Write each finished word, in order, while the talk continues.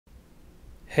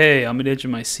Hey, I'm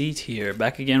ofmyseat here,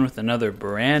 back again with another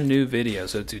brand new video.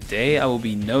 So today I will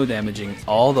be no damaging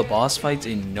all the boss fights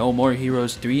in No More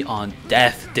Heroes 3 on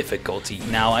death difficulty.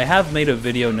 Now I have made a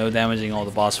video no damaging all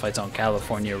the boss fights on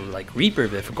California like Reaper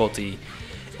difficulty.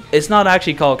 It's not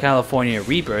actually called California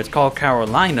Reaper, it's called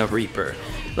Carolina Reaper.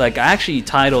 Like I actually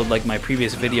titled like my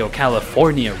previous video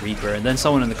California Reaper, and then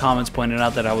someone in the comments pointed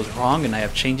out that I was wrong and I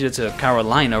have changed it to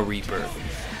Carolina Reaper.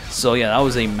 So yeah, that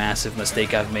was a massive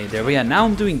mistake I've made there. But yeah, now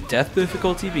I'm doing death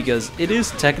difficulty because it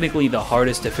is technically the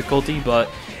hardest difficulty, but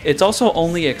it's also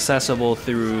only accessible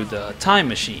through the time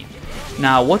machine.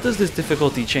 Now, what does this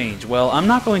difficulty change? Well, I'm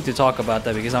not going to talk about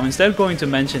that because I'm instead going to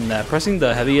mention that pressing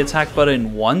the heavy attack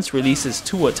button once releases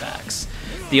 2 attacks.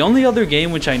 The only other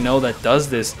game which I know that does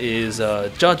this is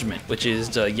Judgment, which is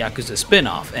the Yakuza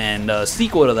spin-off, and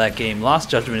sequel to that game, Lost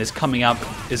Judgment, is coming out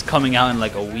in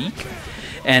like a week.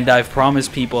 And I've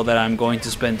promised people that I'm going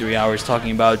to spend 3 hours talking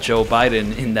about Joe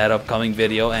Biden in that upcoming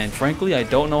video, and frankly I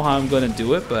don't know how I'm going to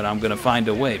do it, but I'm going to find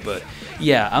a way. But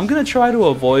yeah, I'm going to try to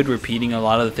avoid repeating a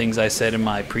lot of the things I said in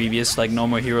my previous like No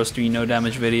More Heroes 3 no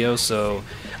damage video, so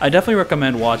I definitely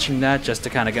recommend watching that just to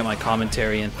kind of get my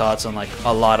commentary and thoughts on like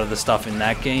a lot of the stuff in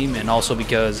that game, and also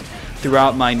because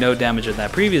throughout my no damage in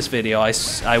that previous video,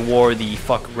 I wore the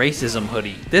fuck racism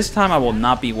hoodie. This time I will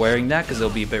not be wearing that because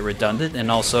it'll be a bit redundant, and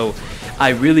also I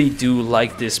really do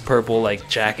like this purple like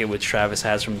jacket which Travis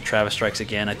has from Travis Strikes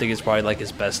Again. I think it's probably like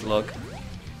his best look.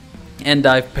 And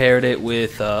I've paired it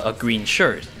with a green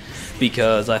shirt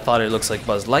because I thought it looks like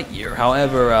Buzz Lightyear.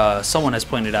 However, someone has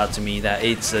pointed out to me that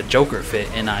it's a Joker fit,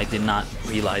 and I did not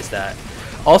realize that.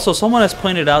 Also, someone has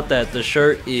pointed out that the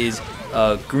shirt is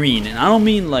green, and I don't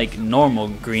mean like normal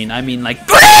green, I mean like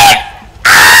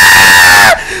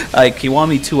like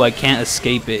Kiwami 2, I can't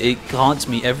escape it. It haunts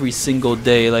me every single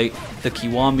day. Like the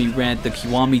Kiwami rant, the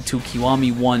Kiwami 2,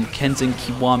 Kiwami 1, Kenzen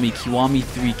Kiwami, Kiwami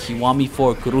 3, Kiwami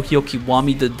 4, Kuruhyo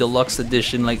Kiwami the Deluxe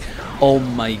Edition. Like, oh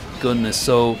my goodness.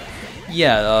 So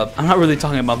yeah, I'm not really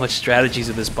talking about much strategies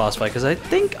of this boss fight because I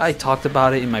think I talked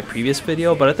about it in my previous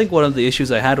video, but I think one of the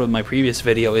issues I had with my previous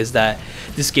video is that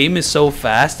this game is so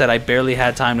fast that I barely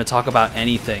had time to talk about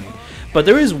anything. But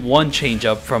there is one change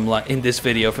up from in this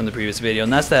video from the previous video,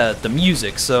 and that's the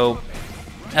music. So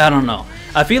I don't know.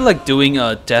 I feel like doing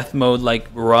a death mode like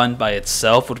run by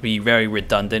itself would be very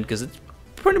redundant because it's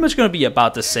pretty much going to be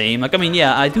about the same. Like, I mean,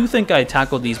 yeah, I do think I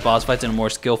tackled these boss fights in a more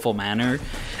skillful manner,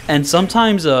 and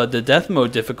sometimes the death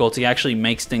mode difficulty actually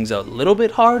makes things a little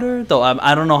bit harder, though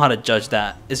I don't know how to judge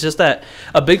that. It's just that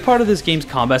a big part of this game's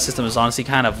combat system is honestly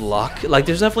kind of luck. Like,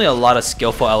 there's definitely a lot of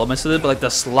skillful elements to it, but like the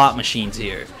slot machines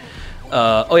here.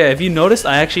 Oh yeah, if you noticed,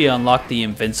 I actually unlocked the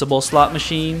invincible slot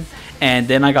machine, and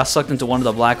then I got sucked into one of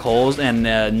the black holes, and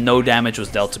no damage was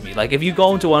dealt to me. Like, if you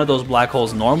go into one of those black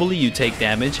holes normally, you take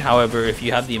damage. However, if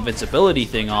you have the invincibility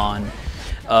thing on,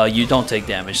 you don't take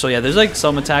damage. So yeah, there's like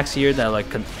some attacks here that are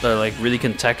like really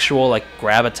contextual, like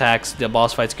grab attacks the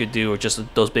boss fights could do, or just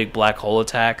those big black hole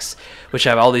attacks, which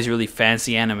have all these really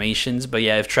fancy animations. But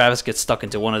yeah, if Travis gets stuck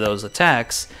into one of those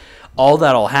attacks, all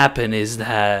that'll happen is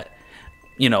that,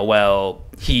 you know, well,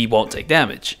 he won't take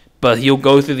damage, but he'll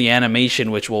go through the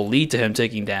animation which will lead to him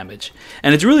taking damage.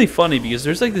 And it's really funny because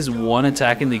there's like this one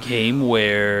attack in the game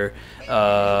where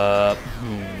how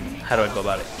do I go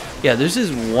about it? Yeah, there's this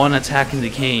one attack in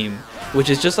the game which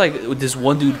is just like this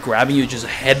one dude grabbing you, just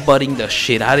headbutting the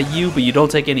shit out of you, but you don't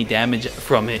take any damage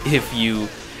from it if you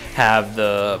have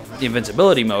the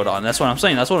invincibility mode on. That's what I'm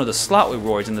saying. That's one of the slot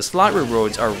rewards, and the slot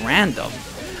rewards are random.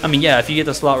 I mean, yeah, if you get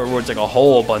the slot rewards like a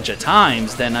whole bunch of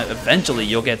times, then eventually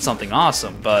you'll get something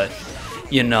awesome. But,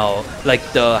 you know, like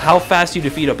how fast you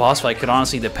defeat a boss fight could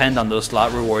honestly depend on those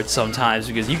slot rewards sometimes,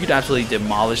 because you could absolutely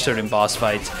demolish certain boss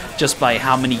fights just by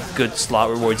how many good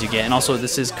slot rewards you get. And also,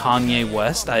 this is Kanye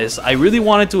West. I really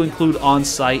wanted to include On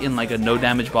Site in like a no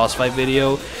damage boss fight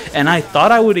video, and I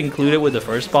thought I would include it with the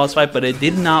first boss fight, but it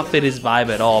did not fit his vibe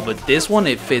at all. But this one,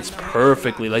 it fits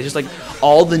perfectly. Like, just like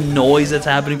all the noise that's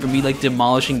happening from me like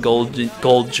demolishing Gold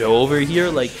Joe over here,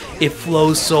 like it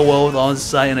flows so well with On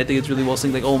Site, and I think it's really well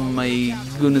synced. Like, oh my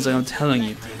goodness, I'm telling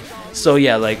you. So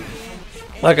yeah, like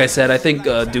I said, I think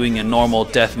doing a normal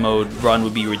death mode run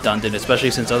would be redundant,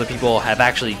 especially since other people have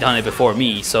actually done it before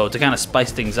me. So to kind of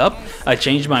spice things up, I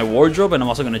changed my wardrobe, and I'm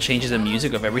also going to change the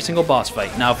music of every single boss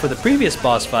fight. Now, for the previous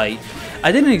boss fight,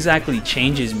 I didn't exactly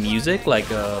change his music like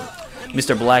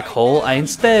Mr.Blackhole. I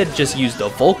instead just used the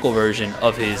vocal version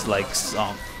of his like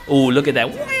song. Oh, look at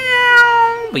that.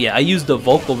 But yeah, I used the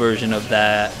vocal version of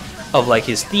that, of like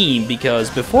his theme, because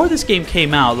before this game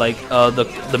came out, like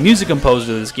the music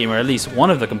composer of this game, or at least one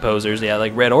of the composers, yeah,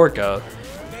 like Red Orca,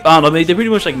 I don't know, they pretty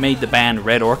much like made the band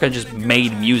Red Orca, just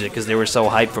made music because they were so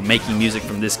hyped for making music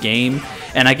from this game.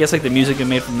 And I guess like the music they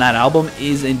made from that album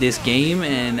is in this game,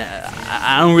 and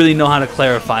I don't really know how to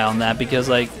clarify on that because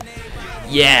like,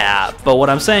 yeah. But what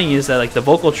I'm saying is that like the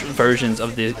vocal versions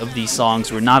of these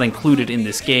songs were not included in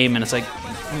this game, and it's like,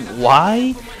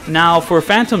 why? Now for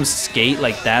Phantom Skate,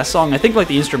 like that song, I think like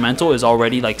the instrumental is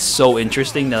already like so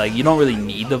interesting that like you don't really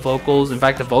need the vocals. In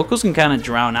fact, the vocals can kind of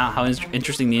drown out how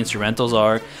interesting the instrumentals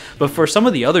are. But for some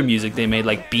of the other music they made,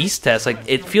 like Beast Test, like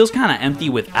it feels kind of empty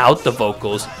without the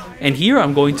vocals. And here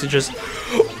I'm going to just,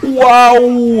 wow.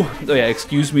 Oh yeah,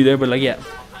 excuse me there, but like yeah.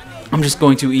 I'm just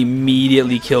going to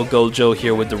immediately kill Gojo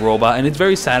here with the robot, and it's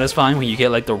very satisfying when you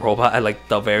get like the robot at like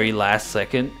the very last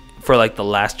second for like the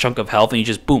last chunk of health, and you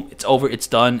just boom, it's over, it's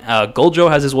done.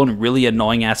 Gojo has this one really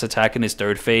annoying ass attack in his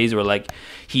third phase where like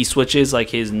he switches like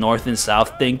his north and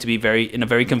south thing to be in a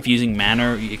very confusing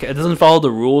manner. It doesn't follow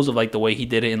the rules of like the way he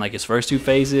did it in like his first two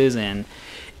phases, and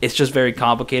it's just very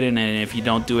complicated. And if you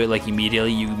don't do it like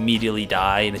immediately, you immediately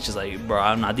die, and it's just like, bro,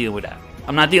 I'm not dealing with that.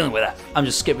 I'm not dealing with that. I'm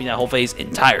just skipping that whole phase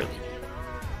entirely.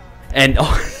 And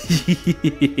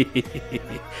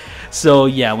so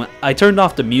yeah, when I turned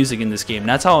off the music in this game,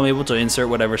 that's how I'm able to insert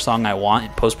whatever song I want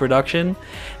in post-production.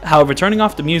 However, turning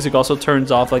off the music also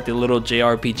turns off like the little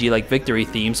JRPG like victory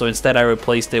theme, so instead I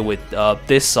replaced it with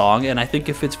this song, and I think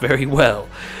it fits very well.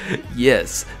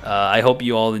 Yes, I hope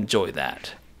you all enjoy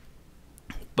that.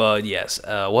 But yes,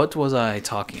 what was I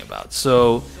talking about?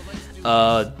 So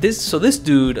this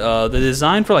dude, the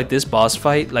design for like this boss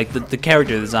fight, like the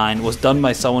character design was done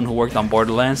by someone who worked on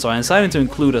Borderlands, so I decided to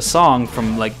include a song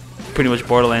from like pretty much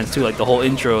Borderlands 2, like the whole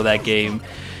intro of that game.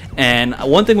 And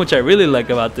one thing which I really like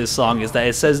about this song is that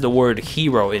it says the word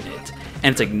hero in it,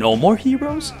 and it's like, no more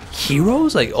heroes?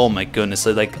 Heroes? Like, oh my goodness,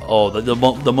 like oh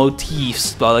the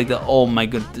motifs, like the, oh my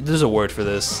goodness, there's a word for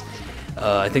this.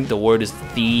 I think the word is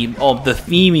theme. Oh, the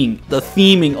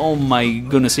theming. Oh my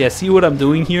goodness. Yeah, see what I'm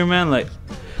doing here, man? Like,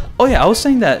 oh yeah, I was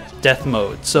saying that death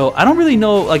mode. So I don't really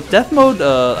know, like death mode,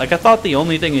 like I thought the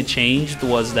only thing it changed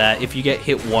was that if you get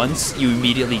hit once, you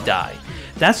immediately die.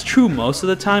 That's true most of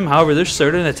the time. However, there's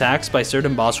certain attacks by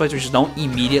certain boss fights which don't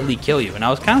immediately kill you, and I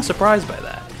was kind of surprised by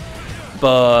that.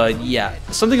 But yeah,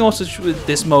 something also with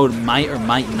this mode might or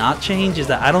might not change is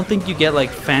that I don't think you get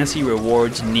like fancy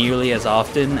rewards nearly as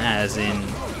often as in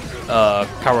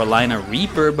Carolina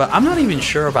Reaper, but I'm not even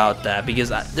sure about that because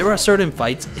there are certain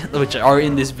fights which are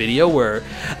in this video where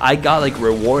I got like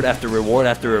reward after reward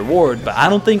after reward, but I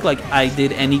don't think like I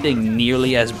did anything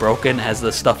nearly as broken as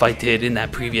the stuff I did in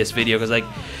that previous video, because like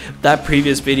that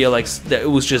previous video, like it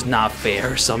was just not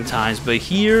fair sometimes, but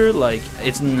here like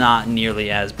it's not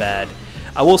nearly as bad.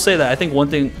 I will say that I think one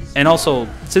thing, and also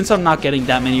since I'm not getting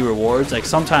that many rewards, like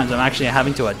sometimes I'm actually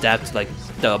having to adapt to like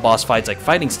the boss fights, like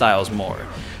fighting styles more.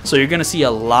 So you're gonna see a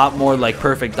lot more like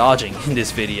perfect dodging in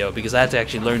this video because I had to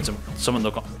actually learn some of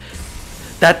the.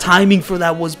 That timing for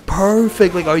that was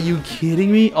perfect. Like, are you kidding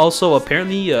me? Also,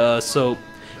 apparently, so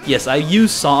yes, I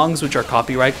use songs which are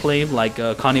copyright claimed, like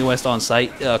Kanye West on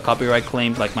Site copyright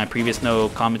claimed, like my previous no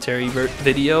commentary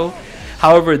video.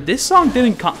 However, this song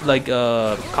didn't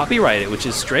copyright it, which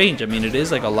is strange. I mean, it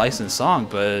is like a licensed song,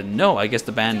 but no, I guess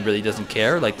the band really doesn't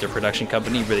care. Like their production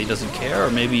company really doesn't care,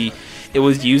 or maybe it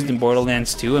was used in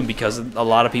Borderlands 2, and because a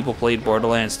lot of people played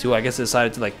Borderlands 2, I guess they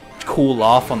decided to like cool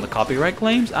off on the copyright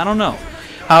claims. I don't know.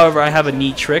 However, I have a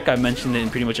neat trick. I mentioned it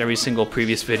in pretty much every single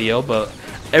previous video, but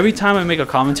every time I make a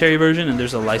commentary version and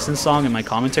there's a licensed song in my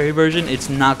commentary version, it's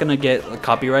not gonna get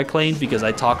copyright claimed because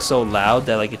I talk so loud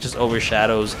that like it just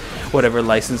overshadows whatever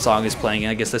licensed song is playing,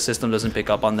 and I guess the system doesn't pick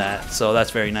up on that. So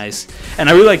that's very nice. And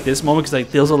I really like this moment because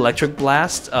like those electric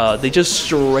blasts, they just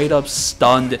straight up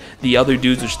stunned the other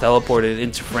dudes which teleported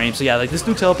into frame. So yeah, like this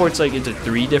dude teleports like into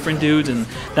 3 different dudes, and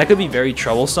that could be very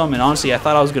troublesome. And honestly, I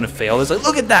thought I was gonna fail this. Like,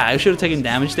 look at that! I should have taken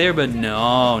damage there, but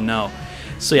no.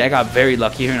 So yeah, I got very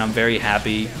lucky here, and I'm very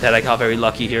happy that I got very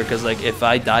lucky here, because like if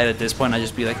I died at this point, I'd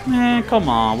just be like, man, come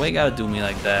on, why you gotta do me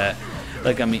like that?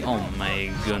 Like, I mean, oh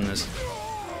my goodness.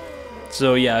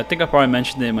 So yeah, I think I probably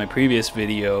mentioned it in my previous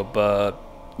video, but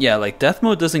yeah, like death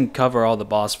mode doesn't cover all the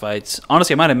boss fights.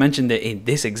 Honestly, I might have mentioned it in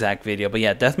this exact video, but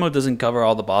yeah, death mode doesn't cover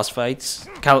all the boss fights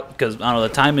because I don't know, the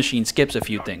time machine skips a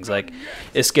few things. Like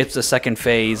it skips the second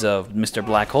phase of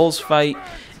Mr.Blackhole's fight.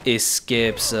 It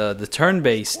skips the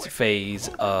turn-based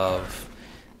phase of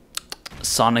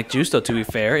Sonic Juice, though, to be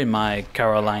fair, in my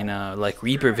Carolina like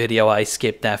Reaper video, I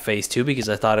skipped that phase too because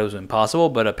I thought it was impossible,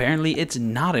 but apparently it's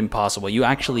not impossible. You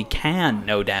actually can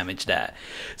no damage that.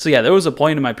 So yeah, there was a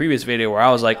point in my previous video where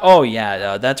I was like, oh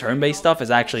yeah, that turn-based stuff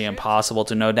is actually impossible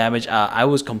to no damage. I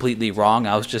was completely wrong.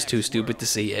 I was just too stupid to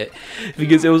see it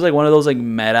because it was like one of those like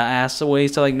meta-ass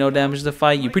ways to like no damage the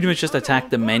fight. You pretty much just attack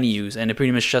the menus and it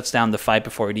pretty much shuts down the fight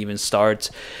before it even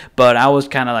starts. But I was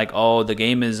kind of like, oh, the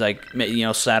game is like, you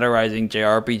know, satirizing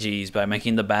JRPGs by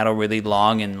making the battle really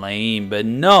long and lame. But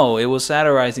no, it was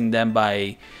satirizing them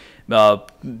by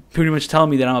pretty much telling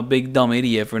me that I'm a big dumb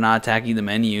idiot for not attacking the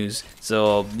menus.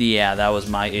 So yeah, that was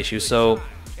my issue. So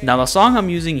now the song I'm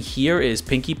using here is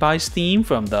Pinkie Pie's theme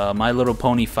from the My Little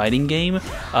Pony fighting game.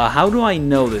 How do I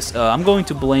know this? I'm going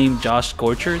to blame Josh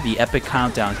Scorcher, the Epic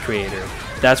Countdown creator.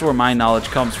 That's where my knowledge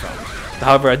comes from.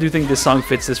 However, I do think this song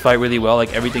fits this fight really well.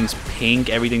 Like, everything's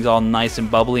pink, everything's all nice and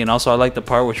bubbly, and also I like the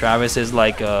part where Travis is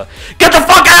like, get the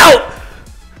fuck out!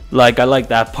 Like, I like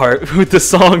that part with the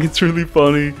song. It's really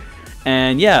funny.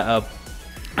 And yeah,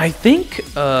 I think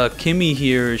Kimmy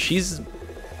here, is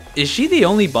she the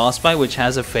only boss fight which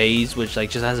has a phase which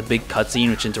like just has a big cutscene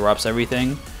which interrupts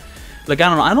everything? Like, I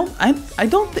don't know. I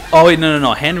don't think. Oh wait,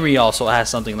 no. Henry also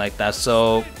has something like that.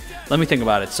 So let me think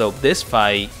about it. So this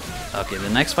fight. Okay, the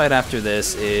next fight after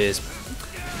this is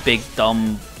Big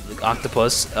Dumb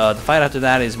Octopus. The fight after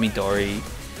that is Midori.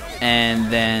 And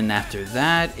then after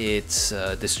that, it's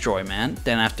Destroyman.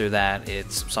 Then after that,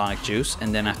 it's Sonic Juice.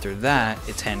 And then after that,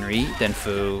 it's Henry. Then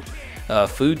Fu.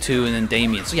 Fu 2, and then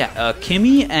Damon. So yeah,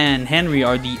 Kimmy and Henry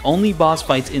are the only boss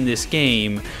fights in this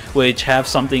game which have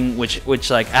something which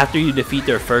like after you defeat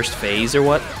their first phase or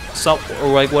what,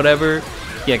 or like whatever.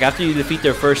 Yeah, like after you defeat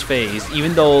their first phase,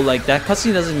 even though like that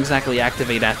cutscene doesn't exactly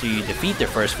activate after you defeat their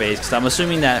first phase, because I'm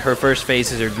assuming that her first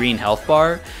phase is her green health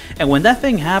bar, and when that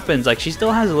thing happens, like she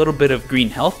still has a little bit of green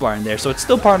health bar in there, so it's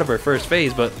still part of her first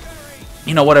phase, but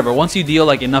you know, whatever. Once you deal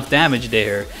like enough damage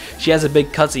there, she has a big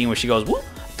cutscene where she goes whoop,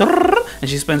 and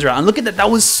she spins around. And look at that,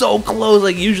 that was so close.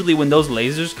 Like usually when those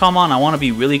lasers come on, I want to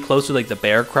be really close to like the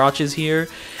bear crouches here.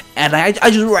 And I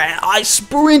just ran, I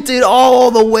sprinted all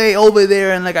the way over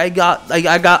there, and like I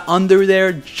got under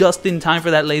there just in time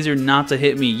for that laser not to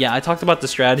hit me. Yeah, I talked about the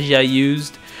strategy I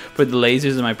used for the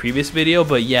lasers in my previous video,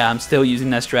 but yeah, I'm still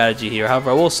using that strategy here.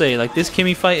 However, I will say like this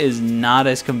Kimmy fight is not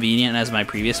as convenient as my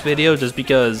previous video, just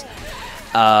because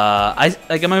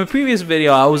in my previous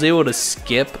video I was able to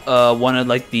skip one of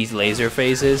like these laser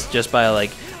phases just by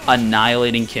like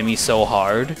annihilating Kimmy so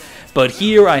hard. But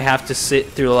here I have to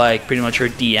sit through like pretty much her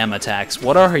DM attacks.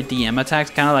 What are her DM attacks?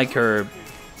 Kind of like her...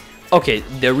 Okay,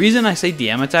 the reason I say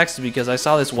DM attacks is because I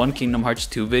saw this one Kingdom Hearts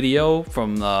 2 video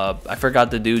from I forgot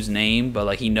the dude's name, but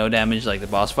like he no damaged like the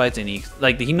boss fights, and he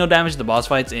no damaged the boss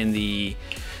fights in the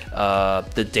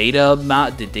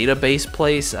database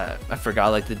place. I forgot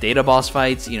like the data boss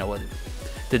fights. You know what?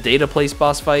 The data place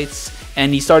boss fights.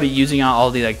 And he started using out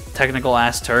all the like technical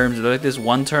ass terms. There's like this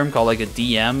one term called like a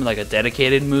DM, like a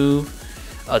dedicated move,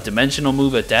 a dimensional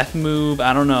move, a death move,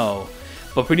 I don't know.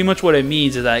 But pretty much what it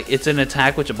means is that it's an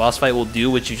attack which a boss fight will do,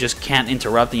 which you just can't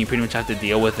interrupt, and you pretty much have to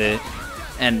deal with it.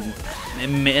 And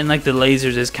like the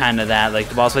lasers is kind of that. Like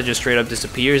the boss fight just straight up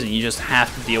disappears, and you just have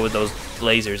to deal with those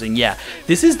lasers. And yeah,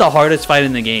 this is the hardest fight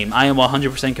in the game. I am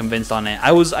 100% convinced on it.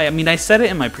 I mean, I said it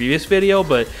in my previous video,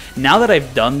 but now that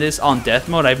I've done this on death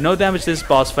mode, I've no damaged this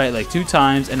boss fight like 2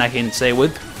 times, and I can say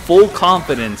with full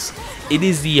confidence it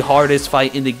is the hardest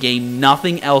fight in the game.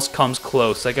 Nothing else comes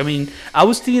close. Like, I mean, I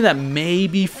was thinking that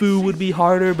maybe Fu would be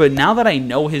harder, but now that I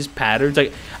know his patterns,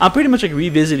 like, I'm pretty much like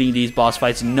revisiting these boss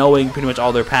fights, knowing pretty much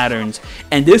all their patterns,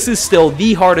 and this is still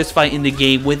the hardest fight in the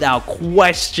game without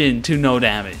question to no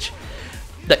damage.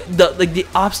 The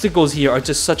obstacles here are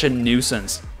just such a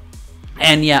nuisance.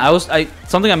 And yeah,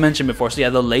 something I mentioned before. So yeah,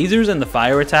 the lasers and the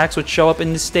fire attacks which show up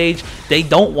in this stage, they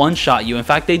don't one-shot you. In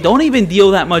fact, they don't even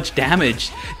deal that much damage.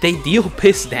 They deal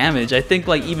piss damage. I think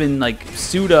like even like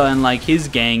Suda and like his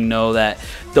gang know that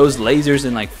those lasers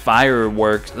and like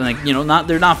fireworks, like, you know,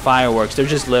 they're not fireworks, they're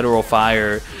just literal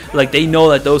fire. Like, they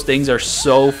know that those things are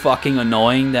so fucking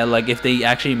annoying that like if they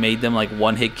actually made them like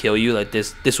one hit kill you, like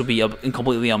this would be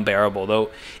completely unbearable. Though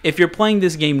if you're playing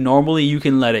this game normally, you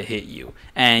can let it hit you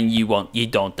and you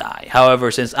don't die.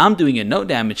 However, since I'm doing a no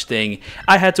damage thing,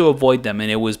 I had to avoid them,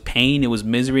 and it was pain, it was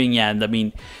misery. And yeah, I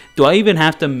mean, do I even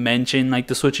have to mention like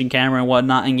the switching camera and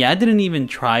whatnot? And yeah, I didn't even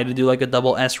try to do like a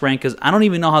double S rank, because I don't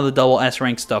even know how the double S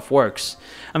rank stuff works.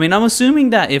 I mean, I'm assuming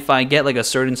that if I get like a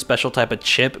certain special type of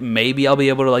chip, maybe I'll be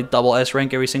able to like double S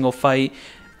rank every single fight.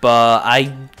 but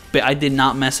I did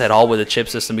not mess at all with the chip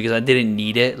system because I didn't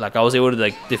need it. Like, I was able to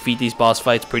like defeat these boss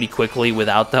fights pretty quickly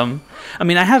without them. I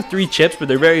mean, I have 3 chips, but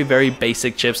they're very, very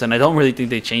basic chips, and I don't really think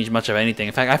they change much of anything.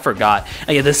 In fact, I forgot.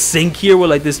 And yeah, the sync here where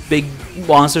like this big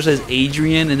monster says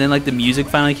Adrian, and then like the music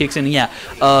finally kicks in. And yeah,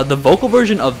 the vocal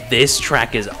version of this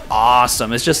track is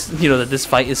awesome. It's just, you know, that this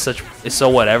fight is so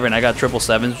whatever, and I got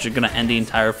 777s, which are gonna end the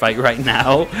entire fight right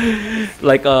now.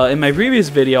 Like in my previous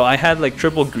video, I had like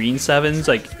triple green 7s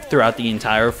like throughout the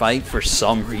entire fight for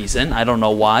some reason. I don't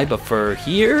know why, but for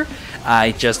here,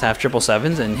 I just have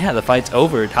 777s, and yeah, the fight's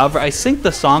over. However, I sync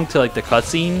the song to like the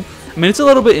cutscene. I mean, it's a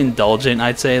little bit indulgent,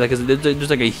 I'd say, like there's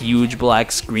like a huge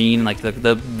black screen, like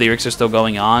the lyrics are still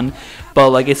going on, but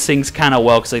like it sings kind of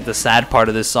well because like the sad part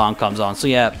of this song comes on. So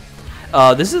yeah,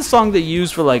 this is a song they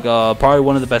use for like probably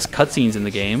one of the best cutscenes in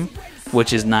the game,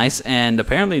 which is nice, and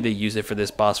apparently they use it for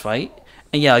this boss fight.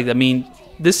 And yeah, like, I mean,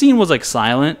 this scene was like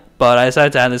silent, but I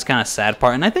decided to add this kind of sad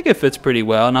part, and I think it fits pretty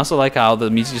well. And I also like how the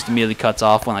music just immediately cuts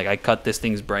off when like I cut this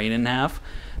thing's brain in half.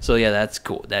 So yeah, that's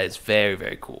cool. That is very,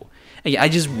 very cool. And yeah, I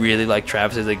just really like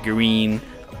Travis's like green,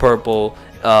 purple.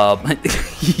 I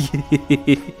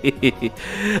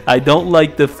don't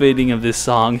like the fitting of this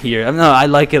song here. I don't know, I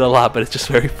like it a lot, but it's just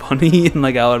very funny and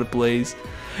like how it plays.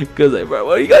 Because like, bro,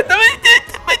 what you got?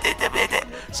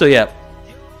 So yeah.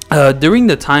 During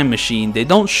the time machine, they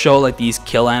don't show like these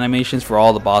kill animations for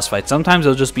all the boss fights. Sometimes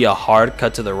it'll just be a hard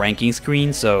cut to the ranking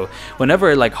screen. So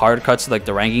whenever it like hard cuts to like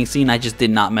the ranking scene, I just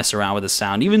did not mess around with the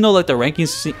sound. Even though like the ranking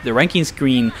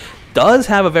screen does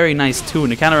have a very nice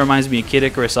tune. It kind of reminds me of Kid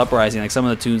Icarus Uprising, like some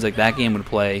of the tunes like that game would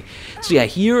play. So yeah,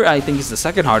 here I think is the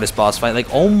second hardest boss fight. Like,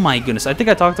 oh my goodness, I think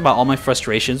I talked about all my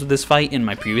frustrations with this fight in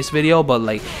my previous video, but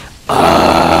like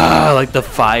the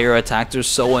fire attacks are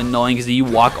so annoying because you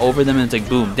walk over them and it's like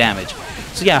boom, damage.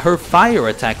 So yeah, her fire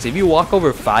attacks, if you walk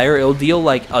over fire, it'll deal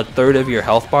like a third of your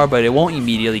health bar, but it won't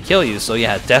immediately kill you. So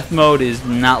yeah, death mode is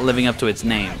not living up to its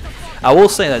name. I will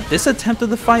say that this attempt of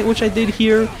the fight, which I did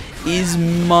here, is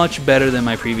much better than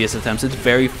my previous attempts. It's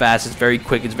very fast, it's very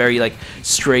quick, it's very like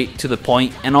straight to the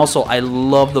point, and also I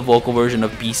love the vocal version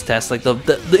of Beast Test. Like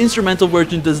the instrumental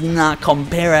version does not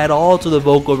compare at all to the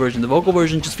vocal version. The vocal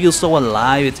version just feels so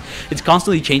alive. It's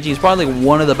constantly changing. It's probably like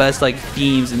one of the best like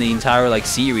themes in the entire like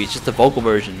series, just the vocal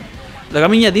version. Like, I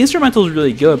mean, yeah, the instrumental is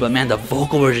really good, but man, the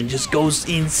vocal version just goes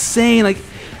insane. Like,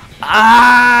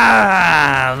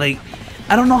 like,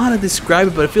 I don't know how to describe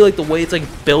it, but I feel like the way it's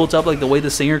like built up, like the way the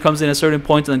singer comes in at certain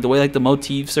points, and like the way like the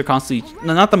motifs are constantly,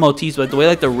 no, not the motifs, but the way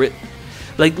like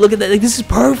like look at that, like this is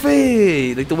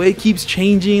perfect. Like the way it keeps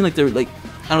changing, like like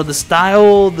I don't know, the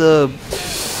style,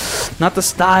 not the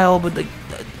style, but like,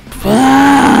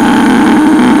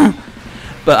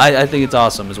 but I think it's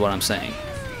awesome, is what I'm saying.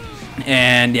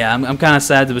 And yeah, I'm kind of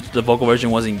sad that the vocal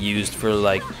version wasn't used for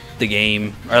like the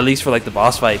game, or at least for like the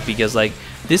boss fight, because like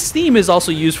this theme is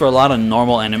also used for a lot of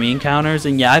normal enemy encounters.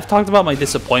 And yeah, I've talked about my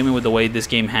disappointment with the way this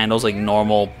game handles like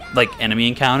normal like enemy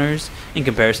encounters in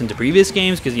comparison to previous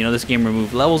games, because you know this game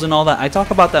removed levels and all that. I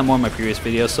talk about that more in my previous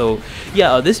video. So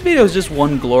yeah, this video is just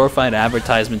one glorified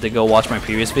advertisement to go watch my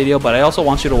previous video, but I also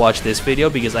want you to watch this video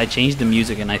because I changed the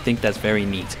music and I think that's very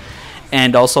neat.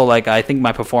 And also, like, I think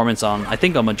my performance on, I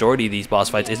think a majority of these boss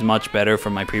fights is much better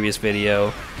from my previous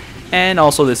video. And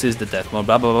also, this is the death mode,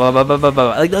 blah, blah, blah, blah, blah, blah,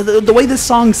 blah. Like, the way this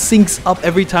song syncs up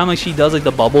every time, like, she does, like,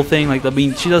 the bubble thing. Like, I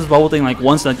mean, she does the bubble thing, like,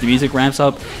 once, like, the music ramps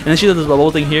up. And then she does the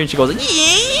bubble thing here, and she goes, like,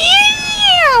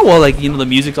 yeah! Well, like, you know, the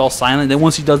music's all silent. Then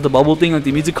once she does the bubble thing, like,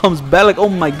 the music comes back, like, oh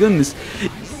my goodness.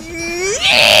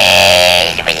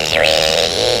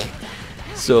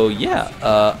 So,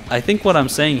 yeah, I think what I'm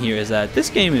saying here is that this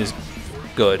game is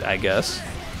good, I guess.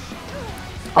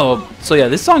 Oh, so yeah,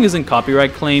 this song isn't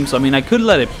copyright claimed, so I mean, I could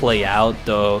let it play out,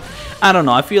 though. I don't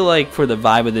know, I feel like for the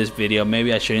vibe of this video,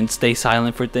 maybe I shouldn't stay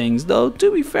silent for things, though,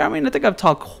 to be fair, I mean, I think I've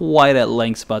talked quite at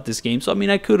length about this game, so I mean,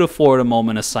 I could afford a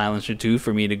moment of silence or two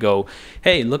for me to go,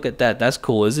 hey, look at that, that's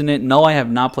cool, isn't it? No, I have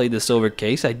not played the Silver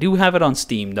Case. I do have it on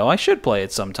Steam, though. I should play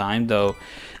it sometime, though.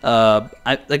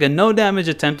 Like a no damage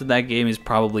attempt at that game is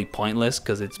probably pointless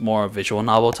because it's more a visual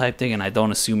novel type thing, and I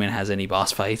don't assume it has any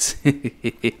boss fights.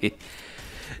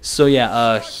 So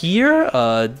yeah, here,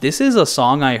 this is a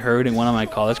song I heard in one of my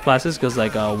college classes because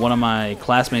like one of my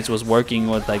classmates was working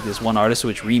with like this one artist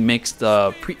which remixed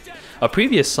a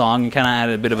previous song and kind of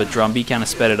added a bit of a drum beat, kind of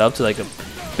sped it up to like a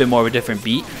bit more of a different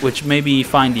beat, which made me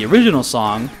find the original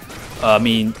song I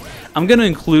mean, I'm gonna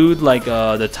include like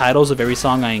the titles of every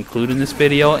song I include in this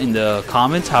video in the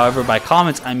comments. However, by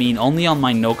comments I mean only on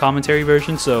my no commentary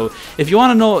version. So if you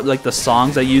want to know like the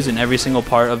songs I use in every single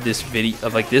part of this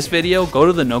video, go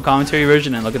to the no commentary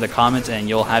version and look at the comments, and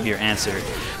you'll have your answer.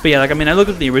 But yeah, like I mean, I look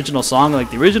at the original song, like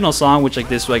the original song, which like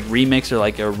this like remix or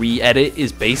like a re-edit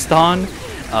is based on,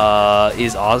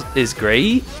 is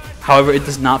great. However, it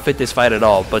does not fit this fight at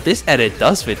all. But this edit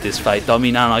does fit this fight, though. I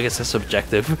mean, I don't know, I guess it's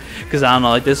subjective. Because, I don't know,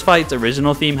 like, this fight's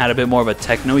original theme had a bit more of a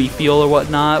techno-y feel or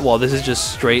whatnot, while this is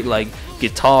just straight, like,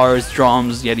 guitars,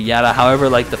 drums, yada yada. However,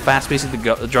 like, the fast pace of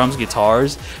the drums,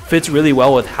 guitars fits really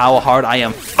well with how hard I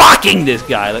am fucking this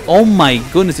guy. Like, oh my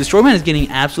goodness, Destroyman is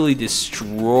getting absolutely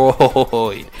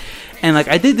destroyed. And like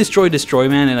I did destroy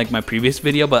Destroyman in like my previous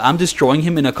video, but I'm destroying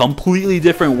him in a completely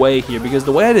different way here, because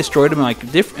the way I destroyed him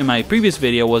in my previous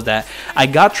video was that I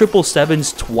got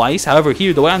 777s twice. However,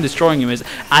 here the way I'm destroying him is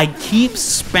I keep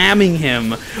spamming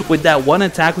him with that one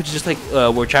attack, which is just like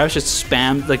where Travis just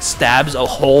stabs a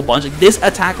whole bunch. Like this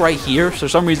attack right here, for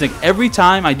some reason, like, every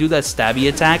time I do that stabby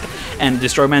attack and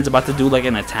Destroyman's about to do like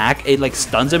an attack, it like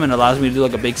stuns him and allows me to do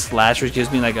like a big slash, which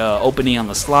gives me like a opening on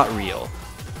the slot reel.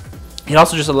 It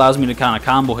also just allows me to kind of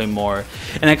combo him more.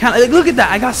 And I kind of, like, look at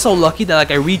that, I got so lucky that like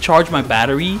I recharged my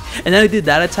battery, and then I did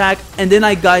that attack, and then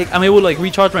I'm able to like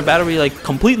recharge my battery like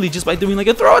completely just by doing like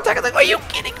a throw attack. I'm like, are you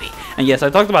kidding me? And yes, I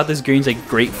talked about this game's like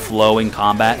great flow in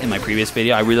combat in my previous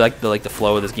video. I really like the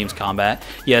flow of this game's combat.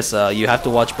 Yes, you have to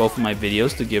watch both of my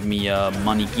videos to give me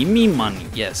money. Give me money.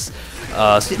 Yes.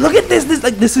 See, look at this.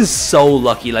 This is so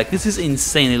lucky. Like, this is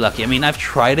insanely lucky. I mean, I've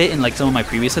tried it in like some of my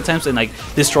previous attempts, and like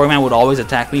Destroyman would always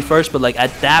attack me first. But like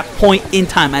at that point in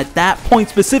time, at that point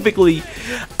specifically,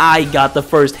 I got the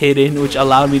first hit in, which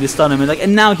allowed me to stun him.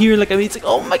 And now here, like, I mean, it's like,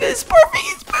 oh my god, it's perfect.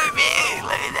 It's perfect.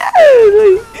 Look at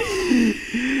that.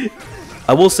 Like,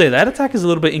 I will say that attack is a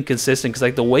little bit inconsistent, because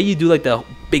like the way you do like the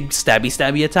big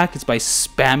stabby attack is by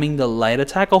spamming the light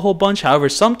attack a whole bunch. However,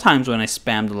 sometimes when I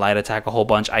spam the light attack a whole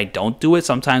bunch, I don't do it.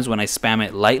 Sometimes when I spam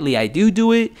it lightly, I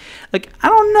do it. Like, I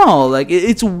don't know, like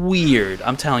it's weird.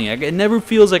 I'm telling you, like, it never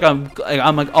feels like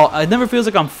it never feels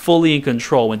like I'm fully in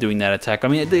control when doing that attack. I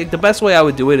mean, the best way I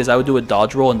would do it is I would do a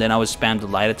dodge roll, and then I would spam the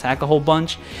light attack a whole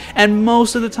bunch. And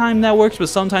most of the time that works, but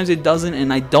sometimes it doesn't,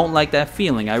 and I don't like that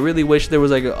feeling. I really wish there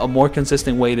was like a more consistent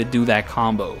way to do that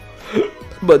combo.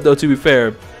 But though, to be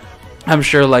fair, I'm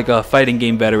sure like fighting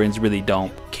game veterans really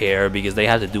don't care, because they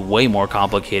have to do way more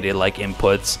complicated like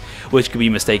inputs, which could be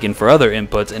mistaken for other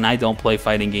inputs, and I don't play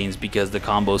fighting games because the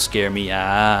combos scare me.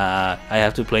 I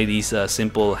have to play these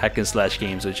simple hack and slash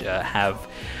games which have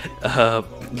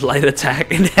light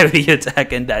attack and heavy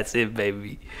attack, and that's it,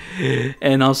 baby.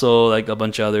 And also like a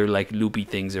bunch of other like loopy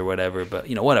things or whatever, but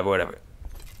you know, whatever.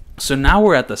 So now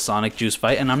we're at the Sonic Juice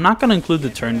fight, and I'm not going to include the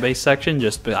turn-based section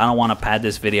just because I don't want to pad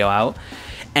this video out.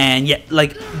 And yet,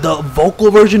 like, the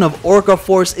vocal version of Orca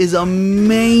Force is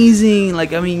amazing.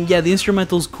 Like, I mean, yeah, the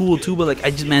instrumental's cool too, but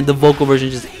like, man, the vocal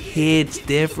version just hits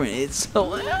different. It's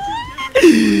so...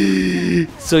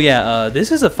 So yeah,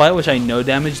 this is a fight which I no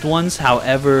damaged once.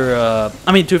 However,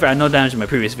 I mean, to be fair, I no damaged in my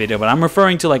previous video, but I'm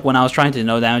referring to like when I was trying to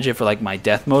no damage it for like my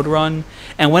death mode run.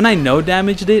 And when I no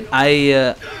damaged it,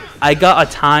 I got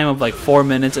a time of like 4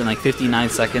 minutes and like 59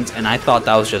 seconds, and I thought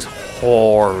that was just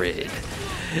horrid.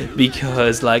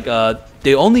 Because like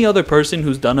the only other person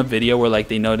who's done a video where like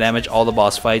they no damage all the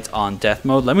boss fights on death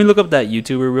mode, let me look up that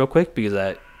YouTuber real quick,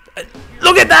 because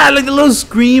look at that, like the little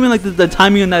scream, and like the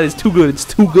timing on that is too good. It's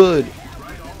too good.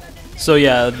 So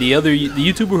yeah, the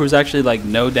YouTuber who's actually like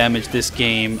no damage this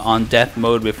game on death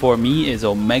mode before me is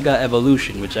Omega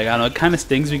Evolution, which I know it kind of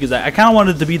stings, because I kind of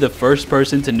wanted to be the first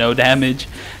person to no damage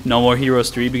No More Heroes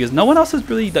 3, because no one else has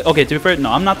really, okay, to be fair,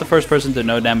 no, I'm not the first person to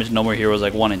no damage No More Heroes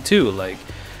like 1 and 2. Like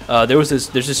there's a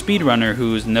speedrunner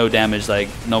who's no damage like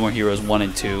No More Heroes 1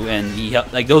 and 2, and he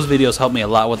like those videos helped me a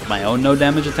lot with my own no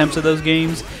damage attempts at those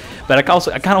games. But I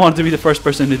kind of wanted to be the first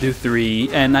person to do 3,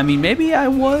 and I mean, maybe I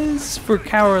was for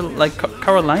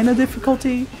Carolina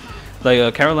difficulty,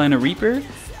 like Carolina Reaper,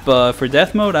 but for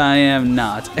death mode I am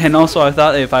not. And also I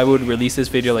thought if I would release this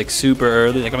video like super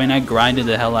early, like I mean, I grinded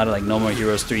the hell out of like No More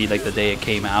Heroes 3 like the day it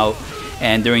came out,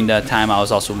 and during that time I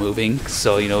was also moving,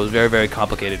 so you know, it was a very, very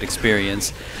complicated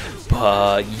experience.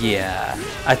 But yeah,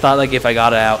 I thought like if I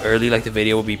got it out early, like the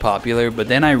video would be popular. But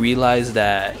then I realized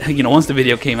that, you know, once the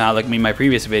video came out, like my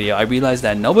previous video, I realized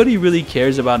that nobody really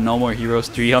cares about No More Heroes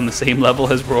 3 on the same level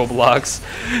as Roblox,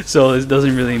 so it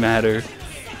doesn't really matter.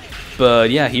 But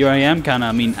yeah, here I am, kind of.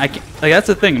 I mean, like that's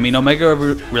the thing. I mean, Omega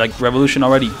Revolution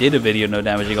already did a video no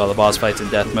damaging all the boss fights in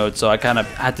death mode, so I kind of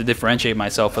had to differentiate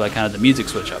myself for like kind of the music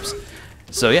switch ups.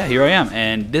 So yeah, here I am,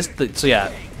 and so yeah,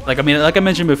 like I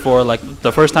mentioned before, like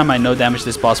the first time I no damaged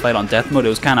this boss fight on death mode, it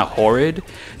was kind of horrid.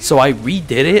 So I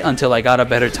redid it until I got a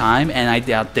better time, and I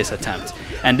did this attempt.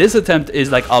 And this attempt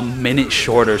is like a minute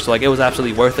shorter, so like it was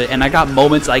absolutely worth it. And I got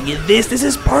moments like this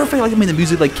is perfect. Like, I mean, the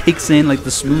music like kicks in, like the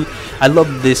smooth. I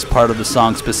love this part of the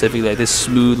song specifically, like this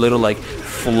smooth little like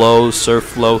flow, surf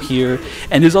flow here.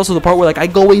 And there's also the part where like I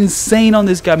go insane on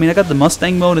this guy. I mean, I got the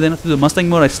Mustang mode, and then after the Mustang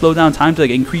mode, I slow down time to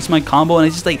like increase my combo, and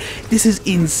it's just like, this is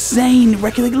insane.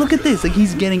 Like, look at this. Like,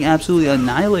 he's getting absolutely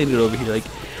annihilated over here. Like,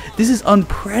 this is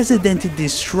unprecedented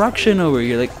destruction over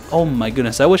here. Like, oh my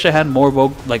goodness. I wish I had more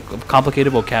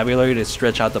complicated vocabulary to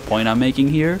stretch out the point I'm making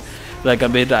here. Like,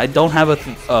 I don't have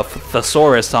a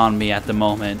thesaurus on me at the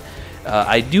moment.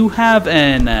 I do have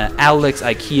an Alex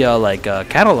IKEA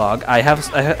catalog.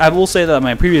 I will say that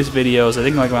my previous videos, I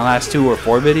think like my last 2 or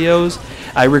 4 videos,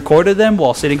 I recorded them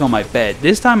while sitting on my bed.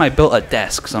 This time I built a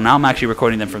desk, so now I'm actually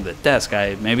recording them from the desk.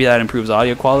 Maybe that improves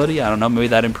audio quality. I don't know. Maybe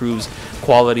that improves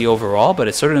quality overall, but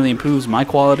it certainly improves my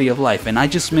quality of life. And I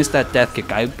just missed that death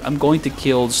kick. I'm going to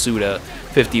kill Suda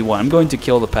 51. I'm going to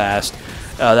kill the past.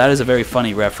 That is a very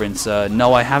funny reference.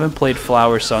 No, I haven't played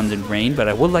Flower, Suns, and Rain, but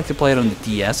I would like to play it on the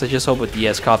DS. I just hope a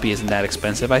DS copy isn't that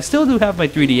expensive. I still do have my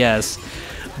 3DS,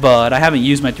 but I haven't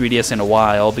used my 3DS in a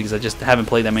while because I just haven't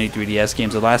played that many 3DS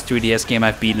games. The last 3DS game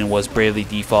I've beaten was Bravely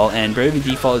Default, and Bravely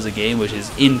Default is a game which is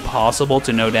impossible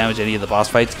to no damage any of the boss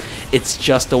fights. It's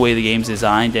just the way the game's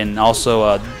designed, and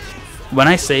also, when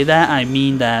I say that, I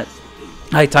mean that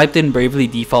I typed in Bravely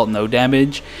Default no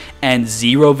damage and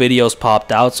 0 videos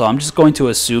popped out, so I'm just going to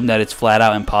assume that it's flat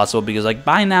out impossible because like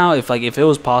by now if it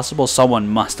was possible, someone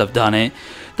must have done it.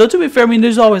 Though to be fair, I mean,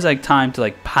 there's always like time to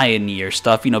like pioneer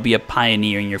stuff, you know, be a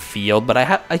pioneer in your field, but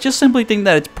I just simply think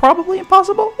that it's probably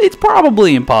impossible. It's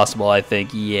probably impossible, I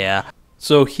think. Yeah.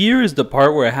 So here is the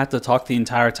part where I had to talk the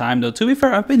entire time. Though to be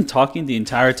fair, I've been talking the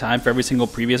entire time for every single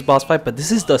previous boss fight, but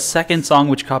this is the second song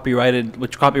which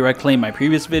copyright claimed my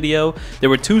previous video. There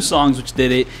were 2 songs which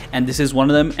did it, and this is one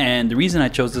of them. And the reason I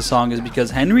chose this song is because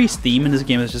Henry's theme in this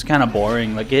game is just kind of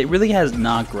boring. Like, it really has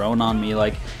not grown on me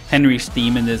like Henry's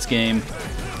theme in this game.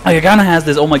 Like, it kind of has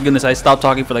this, oh my goodness, I stopped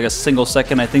talking for like a single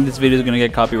second. I think this video is going to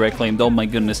get copyright claimed. Oh my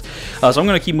goodness. So I'm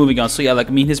going to keep moving on. So yeah, like,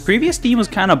 I mean, his previous theme was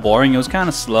kind of boring. It was kind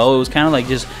of slow. It was kind of like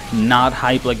just not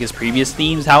hype like his previous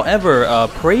themes. However,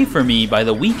 Pray For Me by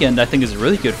The Weeknd I think is a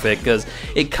really good fit because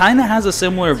it kind of has a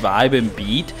similar vibe and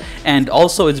beat. And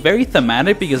also, it's very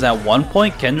thematic because at one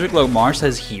point, Kendrick Lamar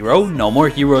says Hero, No More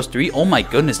Heroes 3. Oh my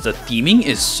goodness, the theming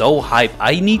is so hype.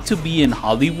 I need to be in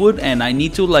Hollywood and I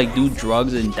need to like do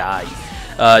drugs and die.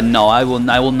 No, I will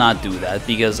not do that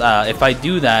because if I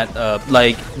do that,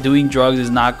 like doing drugs is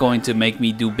not going to make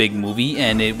me do big movie,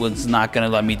 and it was not gonna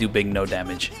let me do big no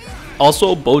damage.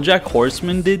 Also, BoJack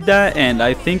Horseman did that, and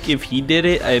I think if he did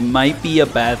it, it might be a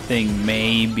bad thing,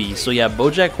 maybe. So yeah,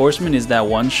 BoJack Horseman is that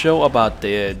one show about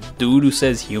the dude who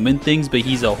says human things, but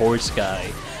he's a horse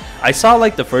guy. I saw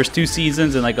like the first 2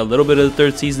 seasons and like a little bit of the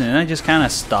 3rd season, and I just kind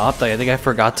of stopped. Like, I think I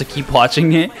forgot to keep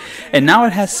watching it, and now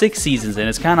it has 6 seasons, and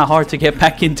it's kind of hard to get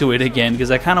back into it again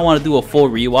because I kind of want to do a full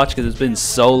rewatch because it's been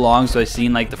so long. So I've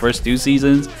seen like the first 2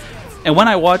 seasons, and when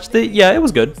I watched it, yeah, it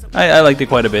was good. I liked it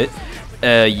quite a bit.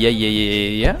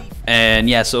 Yeah. And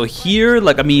yeah, so here,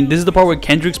 like, I mean, this is the part where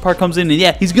Kendrick's part comes in, and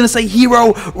yeah, he's gonna say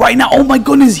Hero right now. Oh my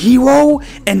goodness, Hero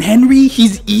and Henry,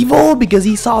 he's evil because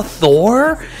he saw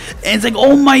Thor, and it's like,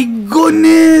 oh my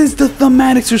goodness, the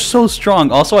thematics are so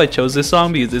strong. Also, I chose this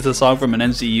song because it's a song from an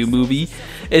MCU movie.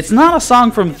 It's not a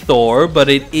song from Thor, but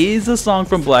it is a song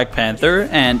from Black Panther,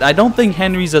 and I don't think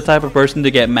Henry's the type of person to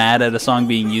get mad at a song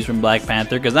being used from Black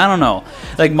Panther, because I don't know,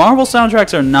 like, Marvel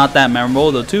soundtracks are not that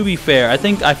memorable. Though to be fair, I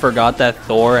think I forgot that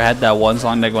Thor had that one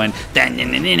song that going,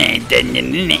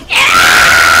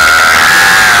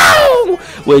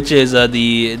 which is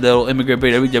the little immigrant.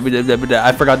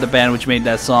 I forgot the band which made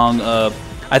that song.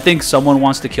 I think someone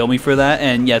wants to kill me for that,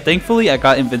 and yeah, thankfully I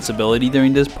got invincibility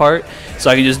during this part,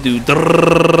 so I can just do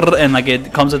and like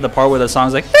it comes at the part where the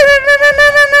song's like,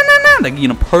 you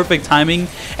know, perfect timing.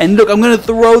 And look, I'm gonna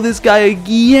throw this guy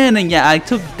again, and yeah, I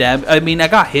took I mean, I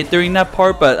got hit during that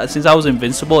part, but since I was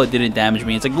invincible, it didn't damage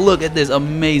me. It's like, look at this,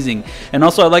 amazing. And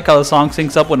also, I like how the song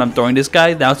syncs up when I'm throwing this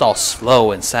guy. Now it's all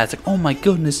slow and sad. It's like, oh my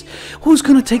goodness, who's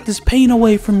gonna take this pain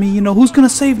away from me? You know, who's gonna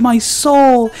save my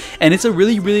soul? And it's a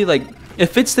really, really like, it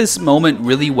fits this moment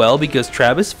really well because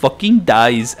Travis fucking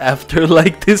dies after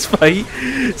like this fight.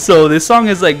 So this song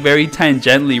is like very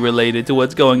tangentially related to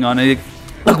what's going on.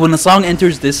 like when the song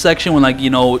enters this section, when like, you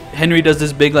know, Henry does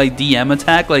this big like DM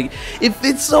attack, like it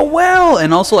fits so well.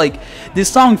 And also like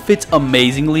this song fits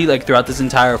amazingly like throughout this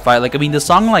entire fight. Like I mean the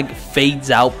song like fades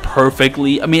out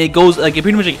perfectly. I mean it goes like it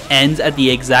pretty much like ends at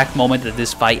the exact moment that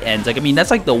this fight ends. Like I mean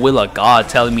that's like the will of God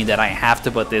telling me that I have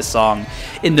to put this song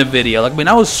in the video. Like I mean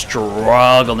I was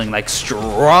struggling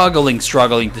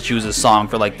to choose a song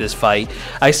for like this fight.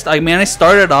 I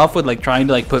started off with like trying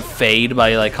to like put Fade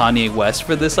by like Kanye West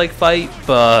for this like fight,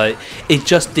 but it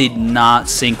just did not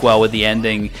sync well with the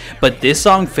ending. But this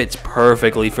song fits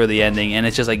perfectly for the ending, and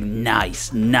it's just like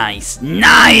nice.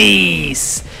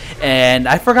 And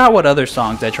I forgot what other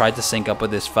songs I tried to sync up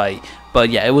with this fight, but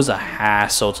yeah, it was a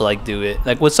hassle to like do it.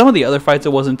 Like with some of the other fights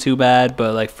it wasn't too bad,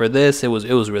 but like for this it was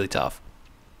really tough.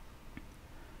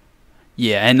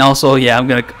 Yeah, and also, yeah, I'm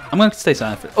gonna stay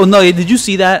silent. Oh no, did you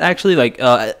see that actually? Like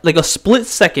a split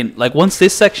second, like once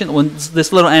this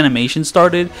little animation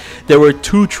started, there were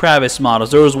two Travis models.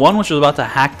 There was one which was about to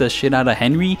hack the shit out of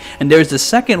Henry, and there's the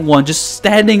second one just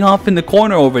standing off in the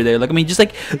corner over there. Like I mean, just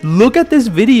like look at this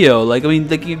video. Like I mean,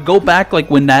 like you go back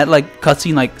like when that like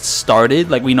cutscene like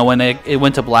started, like we know when it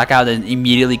went to blackout and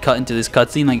immediately cut into this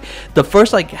cutscene. Like the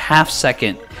first like half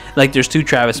second, like there's two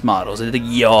Travis models, and it's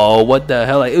like, yo, what the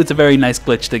hell? Like, it's a very nice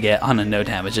glitch to get on a no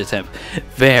damage attempt.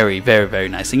 Very, very, very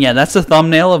nice. And yeah, that's the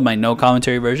thumbnail of my no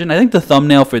commentary version. I think the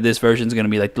thumbnail for this version is gonna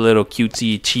be like the little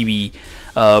cutesy chibi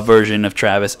version of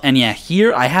Travis. And yeah,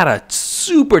 here I had a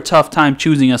super tough time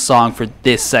choosing a song for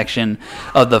this section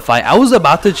of the fight. I was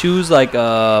about to choose like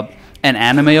an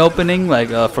anime opening, like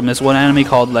from this one anime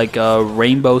called like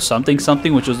Rainbow something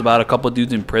something, which was about a couple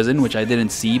dudes in prison, which I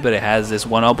didn't see, but it has this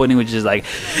one opening which is like,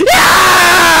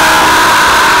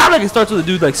 like it starts with a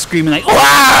dude like screaming like,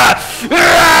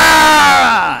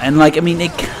 and like I mean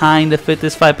it kind of fit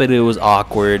this fight, but it was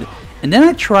awkward. And then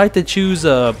I tried to choose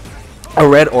a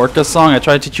Red Orca song. I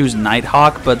tried to choose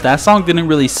Nighthawk, but that song didn't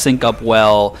really sync up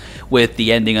well with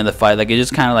the ending of the fight. Like it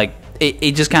just kind of like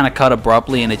it just kind of cut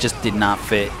abruptly, and it just did not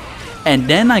fit. And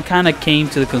then I kind of came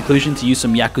to the conclusion to use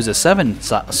some Yakuza 7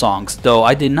 songs, though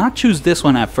I did not choose this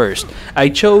one at first. I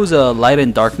chose Light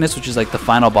and Darkness, which is like the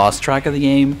final boss track of the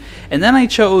game, and then I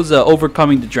chose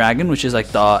Overcoming the Dragon, which is like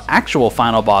the actual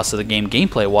final boss of the game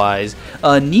gameplay wise.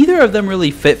 Neither of them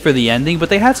really fit for the ending, but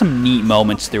they had some neat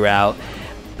moments throughout.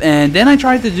 And then I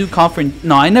tried to do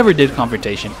I never did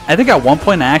Confrontation. I think at one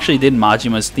point I actually did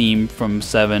Majima's theme from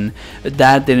 7.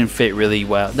 That didn't fit really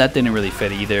well. That didn't really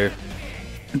fit either.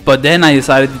 But then I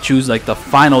decided to choose like the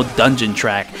final dungeon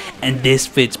track, and this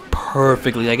fits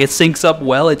perfectly. Like it syncs up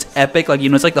well. It's epic. Like, you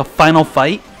know, it's like the final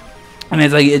fight, and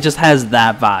it's like it just has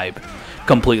that vibe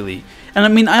completely. And I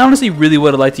mean, I honestly really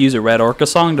would have liked to use a Red Orca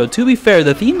song, though to be fair,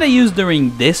 the theme they used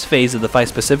during this phase of the fight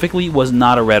specifically was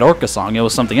not a Red Orca song. It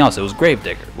was something else. It was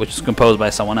Gravedigger, which was composed by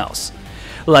someone else.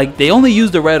 Like, they only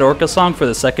used the Red Orca song for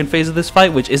the second phase of this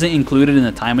fight, which isn't included in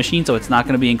the time machine, so it's not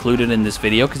going to be included in this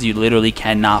video because you literally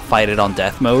cannot fight it on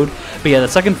death mode. But yeah, the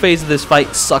second phase of this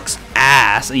fight sucks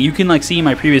ass, and you can like see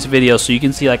my previous videos, so you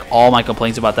can see like all my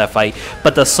complaints about that fight.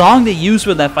 But the song they used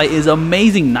for that fight is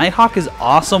amazing. Nighthawk is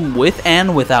awesome with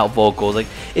and without vocals. Like,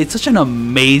 it's such an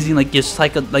amazing, like, just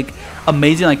like a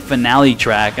amazing like finale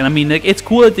track. And I mean, like, it's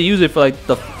cool that they use it for like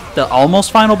the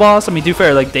almost final boss. I mean, to be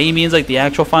fair, like Damien's like the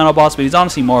actual final boss, but he's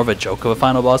honestly more of a joke of a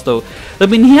final boss, though. I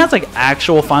mean, he has like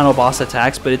actual final boss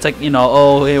attacks, but it's like, you know,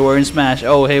 oh hey, we're in Smash,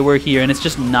 oh hey, we're here, and it's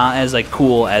just not as like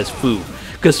cool as Fu,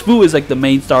 because Fu is like the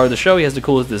main star of the show. He has the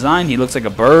coolest design. He looks like a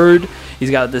bird.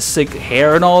 He's got this sick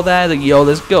hair and all that. Like, yo,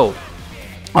 let's go.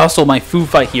 Also, my Fu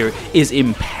fight here is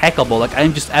impeccable. Like,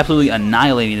 I'm just absolutely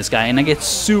annihilating this guy, and I get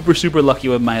super, super lucky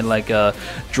with my, like,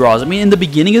 draws. I mean, in the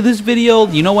beginning of this video,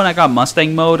 you know when I got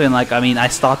Mustang mode, and, like, I mean, I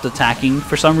stopped attacking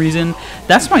for some reason?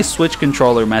 That's my Switch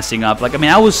controller messing up. Like, I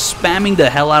mean, I was spamming the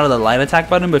hell out of the light attack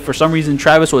button, but for some reason,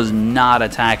 Travis was not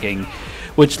attacking,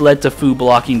 which led to Fu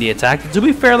blocking the attack. To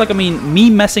be fair, like, I mean, me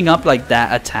messing up like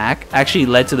that attack actually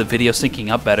led to the video syncing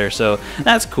up better, so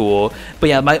that's cool. But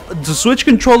yeah, the Switch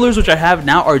controllers which I have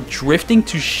now are drifting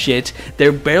to shit.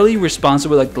 They're barely responsive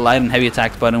with like the light and heavy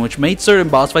attack button, which made certain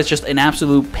boss fights just an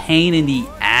absolute pain in the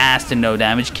ass to no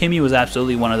damage. Kimmy was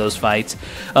absolutely one of those fights.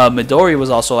 Midori was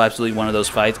also absolutely one of those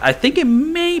fights. I think it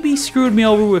maybe screwed me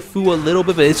over with Fu a little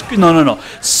bit, but it's no.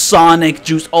 Sonic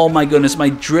Juice, oh my goodness, my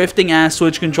drifting ass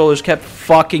Switch controllers kept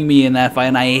fucking me in that fight,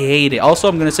 and I hate it. Also,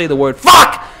 I'm gonna say the word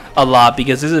fuck a lot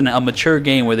because this is a mature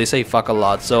game where they say fuck a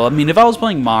lot. So I mean, if I was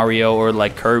playing Mario or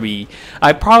like Kirby,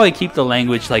 I'd probably keep the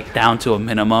language like down to a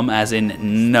minimum, as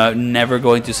in never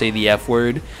going to say the F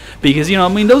word, because, you know,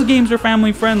 I mean, those games are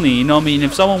family friendly. You know, I mean,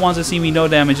 if someone wants to see me no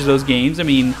damage to those games, I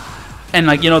mean, and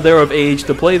like, you know, they're of age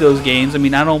to play those games. I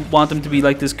mean, I don't want them to be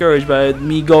like discouraged by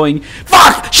me going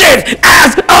fuck, shit,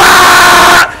 ass,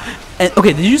 ah! And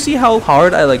okay, did you see how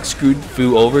hard I like screwed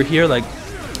Fu over here? Like,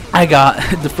 I got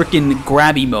the freaking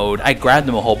grabby mode. I grabbed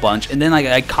him a whole bunch, and then like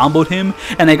I comboed him,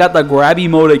 and I got the grabby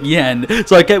mode again.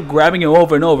 So I kept grabbing him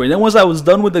over and over. And then once I was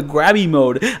done with the grabby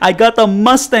mode, I got the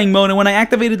Mustang mode. And when I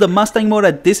activated the Mustang mode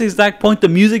at this exact point, the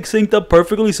music synced up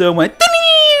perfectly. So it went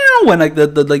when like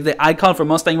the icon for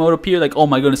Mustang mode appeared. Like, oh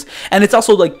my goodness. And it's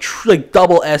also like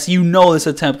double S. You know this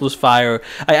attempt was fire.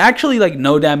 I actually like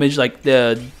no damage like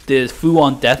the Fu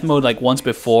on death mode like once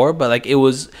before, but like it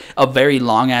was a very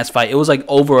long ass fight. It was like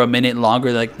over a minute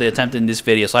longer like the attempt in this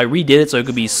video, so I redid it so it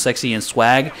could be sexy and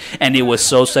swag, and it was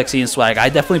so sexy and swag. I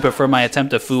definitely prefer my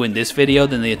attempt of Fu in this video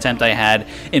than the attempt I had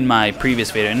in my previous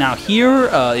video. Now here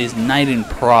is Night in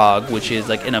Prague, which is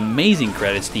like an amazing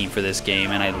credits theme for this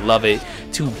game, and I love it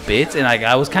to bits. And like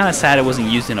I was kind of sad it wasn't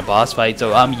used in a boss fight,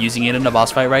 so I'm using it in a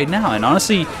boss fight right now. And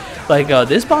honestly, like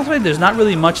this boss fight, there's not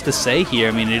really much to say here.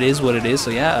 I mean, it is what it is. So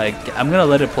yeah, I'm gonna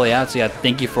let it play out. So yeah,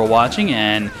 thank you for watching,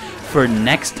 and for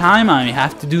next time I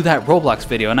have to do that Roblox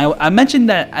video. And I mentioned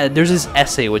that there's this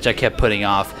essay which I kept putting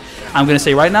off. I'm gonna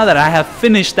say right now that I have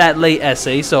finished that late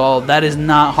essay, so that is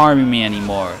not harming me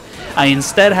anymore. I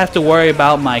instead have to worry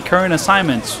about my current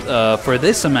assignments for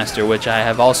this semester, which I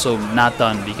have also not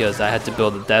done because I had to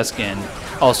build a desk, and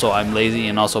also I'm lazy,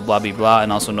 and also blah blah blah,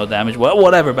 and also no damage,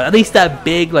 whatever. But at least that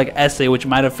big like essay, which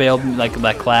might have failed like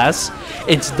that class,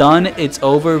 it's done, it's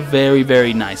over. Very,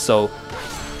 very nice. So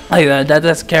like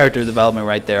that's character development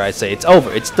right there. I say it's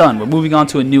over, it's done, we're moving on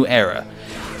to a new era.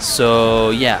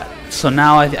 So yeah, so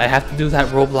now I have to do that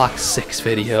Roblox 6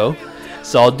 video.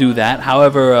 So I'll do that.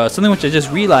 However, something which I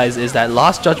just realized is that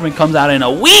Lost Judgment comes out in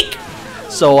a week,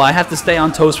 so I have to stay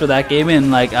on toes for that game.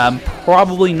 And like I'm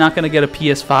probably not gonna get a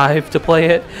PS5 to play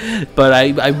it, but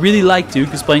I really like to,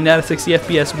 because playing that at 60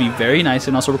 FPS would be very nice,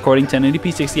 and also recording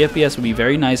 1080p 60 FPS would be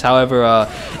very nice. However,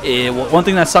 one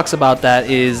thing that sucks about that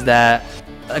is that,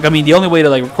 like, I mean, the only way to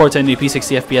like record 1080p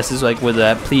 60 FPS is like with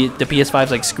the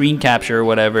PS5's like screen capture or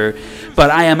whatever. But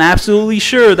I am absolutely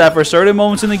sure that for certain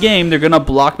moments in the game, they're gonna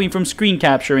block me from screen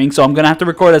capturing. So I'm gonna have to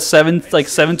record at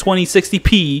 720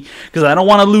 60p, because I don't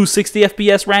want to lose 60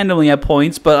 FPS randomly at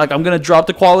points. But like I'm gonna drop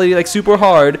the quality like super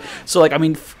hard. So like, I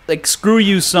mean, like, screw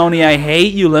you, Sony. I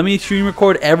hate you. Let me stream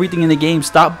record everything in the game.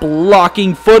 Stop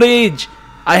blocking footage.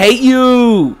 I hate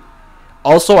you.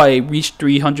 Also, I reached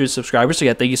 300 subscribers, so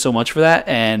yeah, thank you so much for that.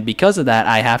 And because of that,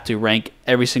 I have to rank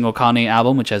every single Kanye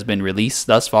album which has been released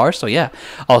thus far. So yeah,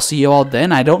 I'll see you all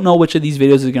then. I don't know which of these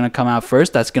videos is going to come out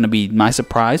first. That's going to be my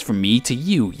surprise from me to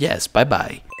you. Yes,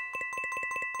 bye-bye.